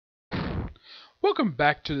Welcome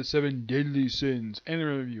back to the 7 Deadly Sins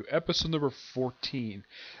Anime Review, episode number 14.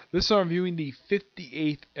 This is I'm reviewing the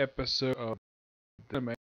 58th episode of the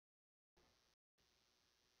anime,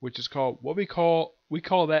 which is called We Call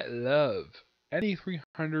That Love. And the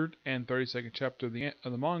 332nd chapter of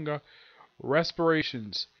the manga,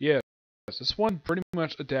 Respirations. Yes, this one pretty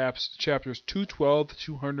much adapts chapters 212 to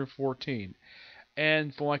 214.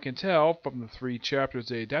 And from what I can tell from the three chapters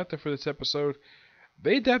they adapted for this episode,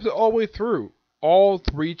 they adapted all the way through. All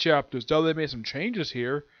three chapters, though they made some changes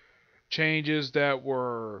here. Changes that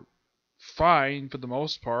were fine for the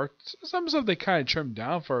most part. Some stuff they kind of trimmed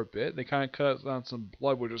down for a bit. They kind of cut down some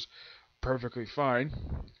blood, which is perfectly fine.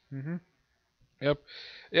 Yep.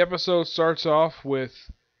 The episode starts off with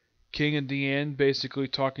King and Deanne basically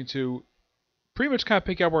talking to, pretty much kind of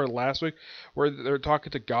pick up where last week, where they're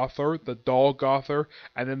talking to Gothar, the doll Gothar,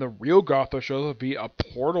 and then the real Gothar shows up via a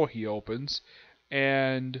portal he opens,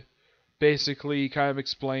 and basically kind of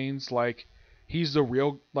explains like he's the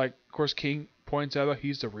real, like, of course King points out that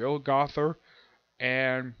he's the real Gothar,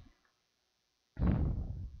 and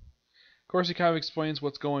of course he kind of explains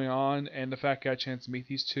what's going on and the fact he got a chance to meet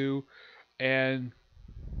these two, and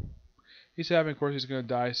he's having, of course he's going to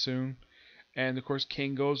die soon, and of course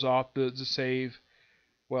King goes off to save,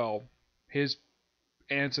 well, his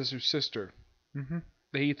ancestor's sister.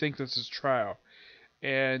 He thinks it's his trial,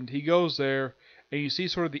 and he goes there, and you see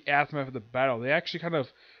sort of the aftermath of the battle. They actually kind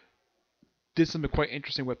of did something quite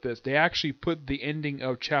interesting with this. They actually put the ending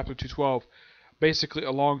of chapter 212 basically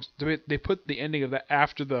along. They put the ending of that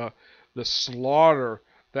after the slaughter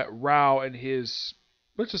that Rao and his,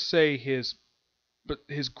 let's just say his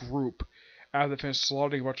group, after they finished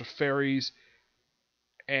slaughtering a bunch of fairies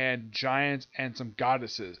and giants and some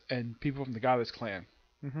goddesses and people from the goddess clan.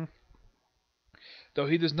 Though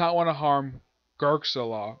he does not want to harm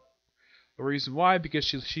Garxala. The reason why, because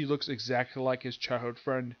she looks exactly like his childhood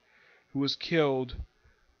friend, who was killed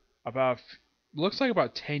looks like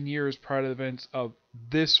about 10 years prior to the events of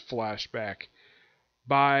this flashback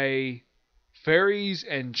by fairies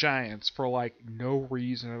and giants for like no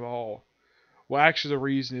reason at all. Well, actually the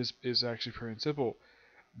reason is actually pretty simple.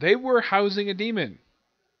 They were housing a demon.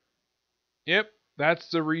 Yep, that's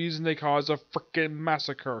the reason they caused a freaking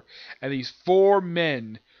massacre. And these 4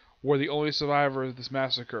 men were the only survivors of this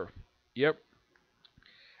massacre. Yep.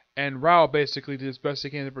 And Rao basically did his best he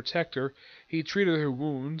can to protect her. He treated her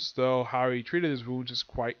wounds, though how he treated his wounds is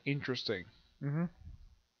quite interesting.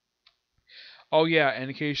 Oh yeah, and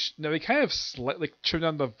in case, now they kind of slightly trimmed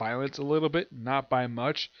down the violence a little bit, not by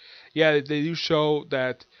much. Yeah, they do show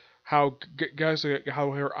that how guys,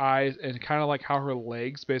 how her eyes and kind of like how her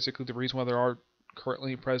legs, basically the reason why there are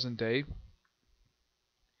currently present day.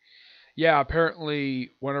 Yeah,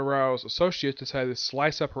 apparently one of Rao's associates decided to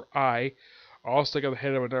slice up her eye, also take out the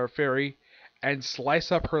head of another fairy, and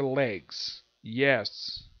slice up her legs.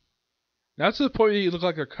 Yes. Not to the point that you look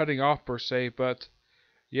like they're cutting off per se, but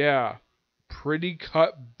yeah, pretty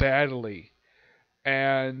cut badly.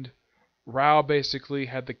 And Rao basically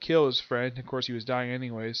had to kill his friend. Of course, he was dying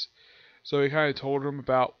anyways. So he kind of told him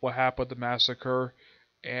about what happened with the massacre,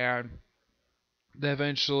 and then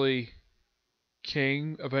eventually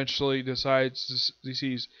King decides he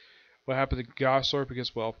sees what happened to Gossor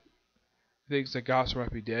because, well, he thinks that Gossor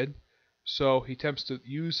might be dead. So he attempts to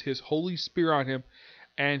use his holy spear on him,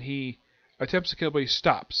 and he attempts to kill him, but he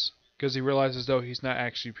stops because he realizes though he's not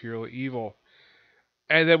actually purely evil.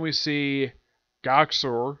 And then we see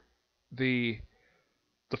Goxor, the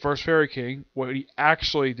first fairy king, what he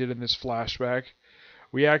actually did in this flashback.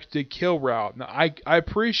 We actually did kill Rao. Now I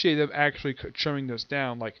appreciate them actually trimming this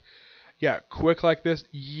down. Like, yeah, quick like this.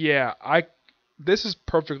 Yeah, this is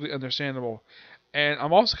perfectly understandable. And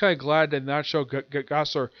I'm also kind of glad they did not show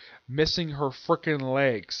Gossor missing her freaking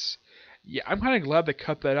legs. Yeah, I'm kind of glad they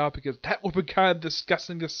cut that out because that would be kind of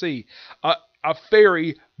disgusting to see. A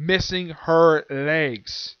fairy missing her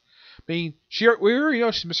legs. I mean, we already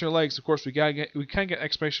know she's missing her legs. Of course, we can't get an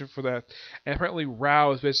explanation for that. And apparently,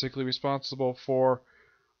 Rao is basically responsible for,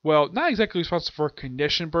 well, not exactly responsible for a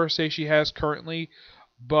condition per se she has currently,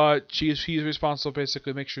 but she's responsible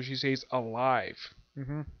basically to make sure she stays alive.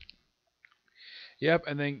 Yep,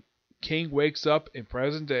 and then King wakes up in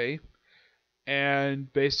present day,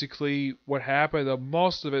 and basically what happened,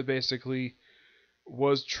 most of it basically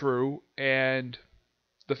was true, and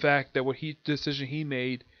the fact that decision he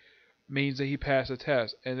made means that he passed the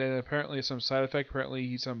test, and then apparently some side effect, apparently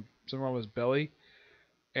he's something wrong with his belly,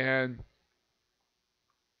 and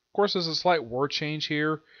of course there's a slight word change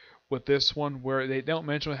here with this one where they don't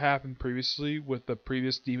mention what happened previously with the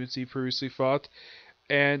previous demons he previously fought.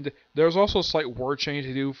 And there's also a slight word change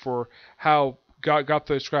to do for how Gothel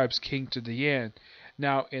describes King to Diane.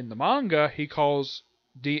 Now in the manga, he calls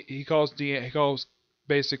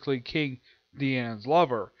basically King Diane's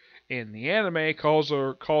lover. In the anime, calls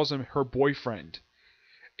him her boyfriend.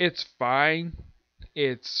 It's fine.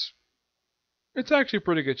 It's actually a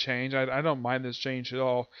pretty good change. I don't mind this change at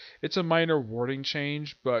all. It's a minor wording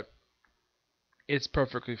change, but it's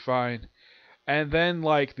perfectly fine. And then,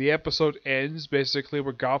 like, the episode ends basically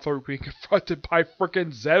with Gothel being confronted by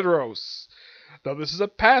frickin' Zedros. Now, this is a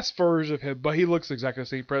past version of him, but he looks exactly the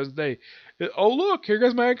same present day. Oh, look, here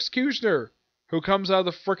goes my executioner, who comes out of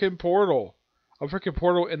the frickin' portal. A frickin'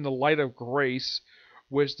 portal in the light of grace,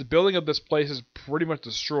 which the building of this place is pretty much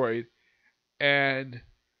destroyed. And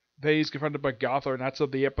then he's confronted by Gothel, and that's how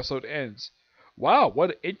the episode ends. Wow,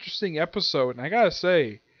 what an interesting episode. And I gotta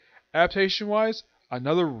say, adaptation-wise,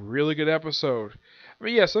 another really good episode. I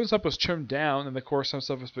mean, yeah, some stuff was trimmed down, and of course some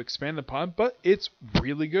stuff was expanded upon, but it's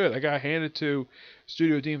really good. I gotta hand it to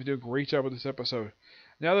Studio Team for doing a great job with this episode.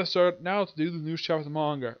 Now to do the news chapter of the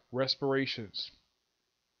manga, Respirations.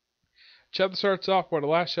 Chapter starts off where the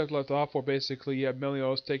last chapter left off, where basically you have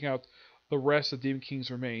Meliodas taking out the rest of Demon King's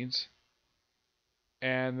remains.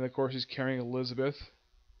 And of course he's carrying Elizabeth.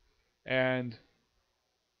 And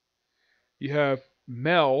you have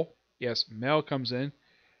Mel. Yes, Mel comes in,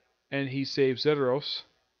 and he saves Zedros.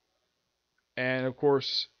 And of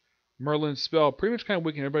course, Merlin's spell pretty much kind of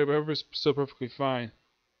weakened everybody, but everybody's still perfectly fine.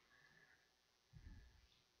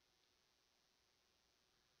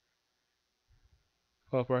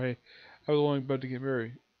 Oh, right. I was only about to get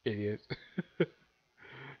married. Idiot.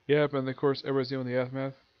 Yep, and of course, everybody's dealing with the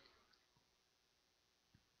aftermath.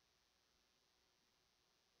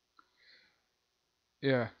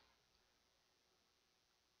 Yeah.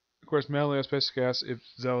 Of course, Meliodas basically asks if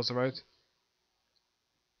Zell survived.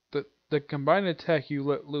 The combined attack you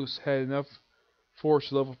let loose had enough force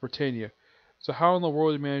to level Britannia. So how in the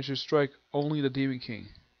world did you manage to strike only the Demon King?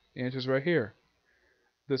 The answer's right here.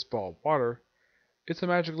 This ball of water. It's a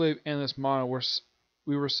magically endless mana where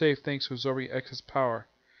we were saved thanks to absorbing excess power.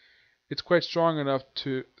 It's quite strong enough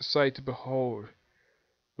to sight to behold.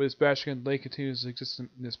 But its bashing lake continues to exist in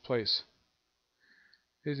this place.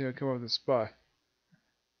 He's gonna come up with this spot.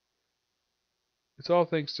 It's all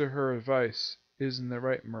thanks to her advice. Isn't that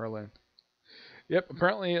right, Merlin? Yep,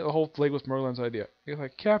 apparently the whole lake was Merlin's idea. He's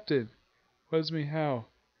like, Captain, what does mean how?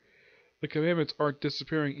 The commandments aren't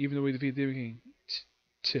disappearing even though we defeat the Demon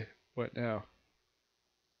King. What now?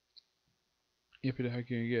 Yep, how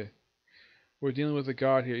can you get? We're dealing with a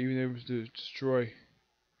god here, even able to destroy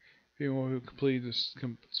anyone who completely just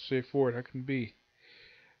stay forward. How can it be?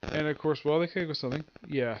 And of course, well, they came up with something.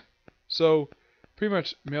 Yeah. So, pretty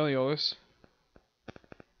much, Meliodas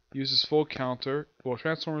uses full counter. Well,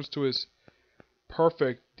 transforms to his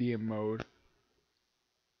perfect DM mode.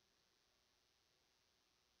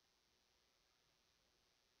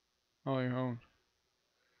 On your own.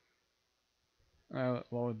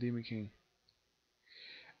 Law Demon King.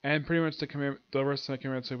 And pretty much the rest of the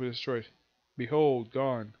command will be destroyed. Behold,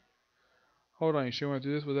 gone. Hold on, you sure want to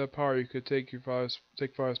do this? With that power, you could take father's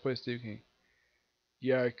place, Demon King.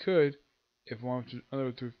 Yeah, I could, if I wanted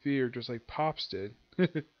to through fear, just like Pops did.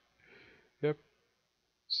 Yep.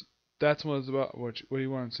 So that's what it's about. What do you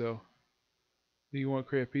want, so? You want to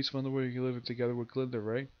create a peaceful world where you can live together with Glinda,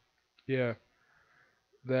 right? Yeah.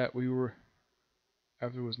 That we were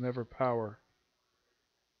after was never power.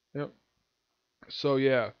 Yep. So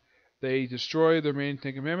yeah, they destroy their main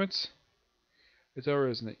Ten Commandments. It's over,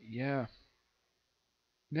 isn't it? Yeah.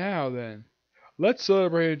 Now then, let's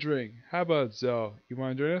celebrate and drink. How about Zell? You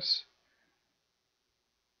want to join us?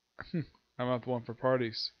 I'm not the one for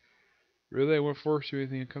parties. Really, I won't force you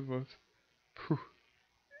anything to come with. Phew.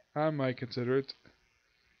 I might consider it.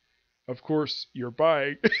 Of course, you're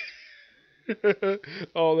buying.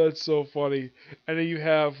 Oh, that's so funny. And then you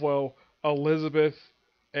have, well, Elizabeth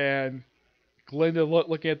and Glinda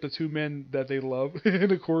looking at the two men that they love.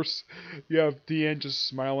 And of course, you have Deanne just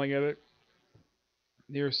smiling at it.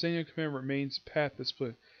 The Arsenian command remains path to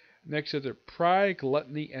split. Next is Pride,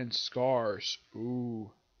 Gluttony, and Scars.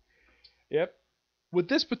 Ooh. Yep. With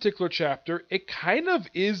this particular chapter, it kind of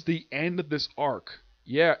is the end of this arc.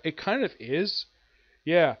 Yeah, it kind of is.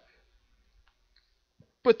 Yeah.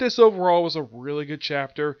 But this overall was a really good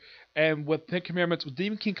chapter. And with the Commandments, with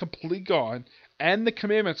Demon King completely gone, and the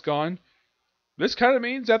Commandments gone, this kind of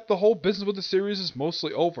means that the whole business with the series is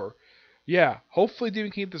mostly over. Yeah, hopefully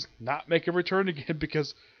Demon King does not make a return again,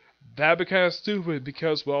 because that'd be kind of stupid,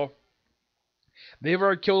 because, well, they've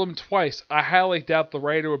already killed him twice. I highly doubt the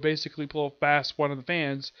writer would basically pull fast one of the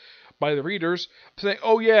fans by the readers, saying,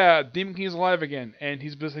 oh yeah, Demon King is alive again, and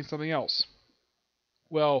he's visiting something else.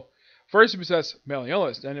 Well, First it possessed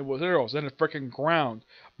Meliodas, then it was Eros, then the freaking ground,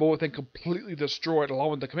 but then completely destroyed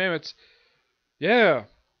along with the commandments. Yeah,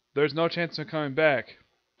 there's no chance of coming back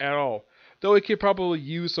at all. Though he could probably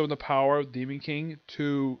use some of the power of Demon King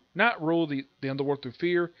to not rule the underworld through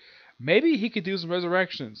fear. Maybe he could do some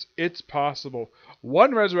resurrections. It's possible.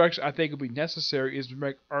 One resurrection I think would be necessary is to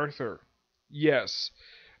make Arthur. Yes,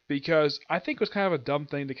 because I think it was kind of a dumb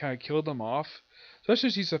thing to kind of kill them off. Especially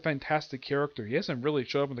since he's a fantastic character. He hasn't really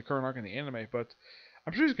showed up in the current arc in the anime, but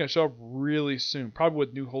I'm sure he's going to show up really soon. Probably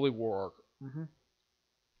with New Holy War arc.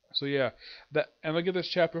 So yeah, I'm gonna give this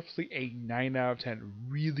chapter roughly a 9 out of 10.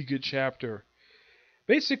 Really good chapter.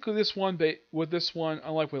 Basically, with this one,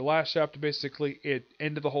 unlike with the last chapter, basically it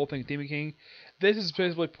ended the whole thing with Demon King. This is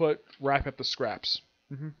basically wrap up the scraps.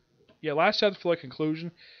 Yeah, last chapter for the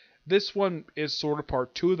conclusion. This one is sort of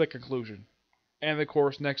part 2 of the conclusion, and of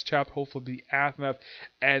course, next chapter hopefully be the aftermath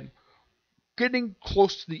and getting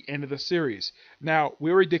close to the end of the series. Now,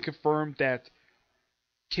 we already did confirm that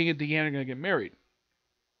King and Deanna are gonna get married.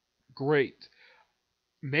 Great.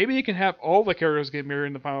 Maybe he can have all the characters get married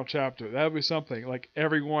in the final chapter. That would be something. Like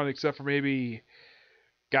everyone except for maybe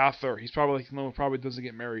Gother. He's probably the one who probably doesn't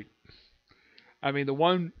get married. I mean, the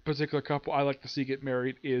one particular couple I like to see get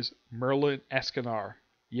married is Merlin Escanar.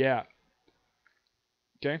 Yeah.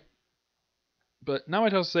 Okay. But not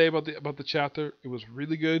much else to say about the chapter. It was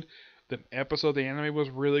really good. The episode of the anime was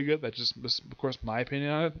really good. That's just, of course, my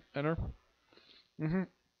opinion on it.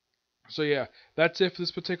 So yeah, that's it for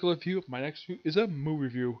this particular review. My next review is a movie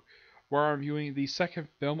review, where I'm reviewing the second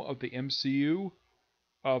film of the MCU,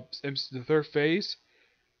 of the third phase,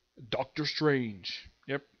 Doctor Strange.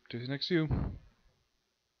 Yep, to the next review.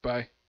 Bye.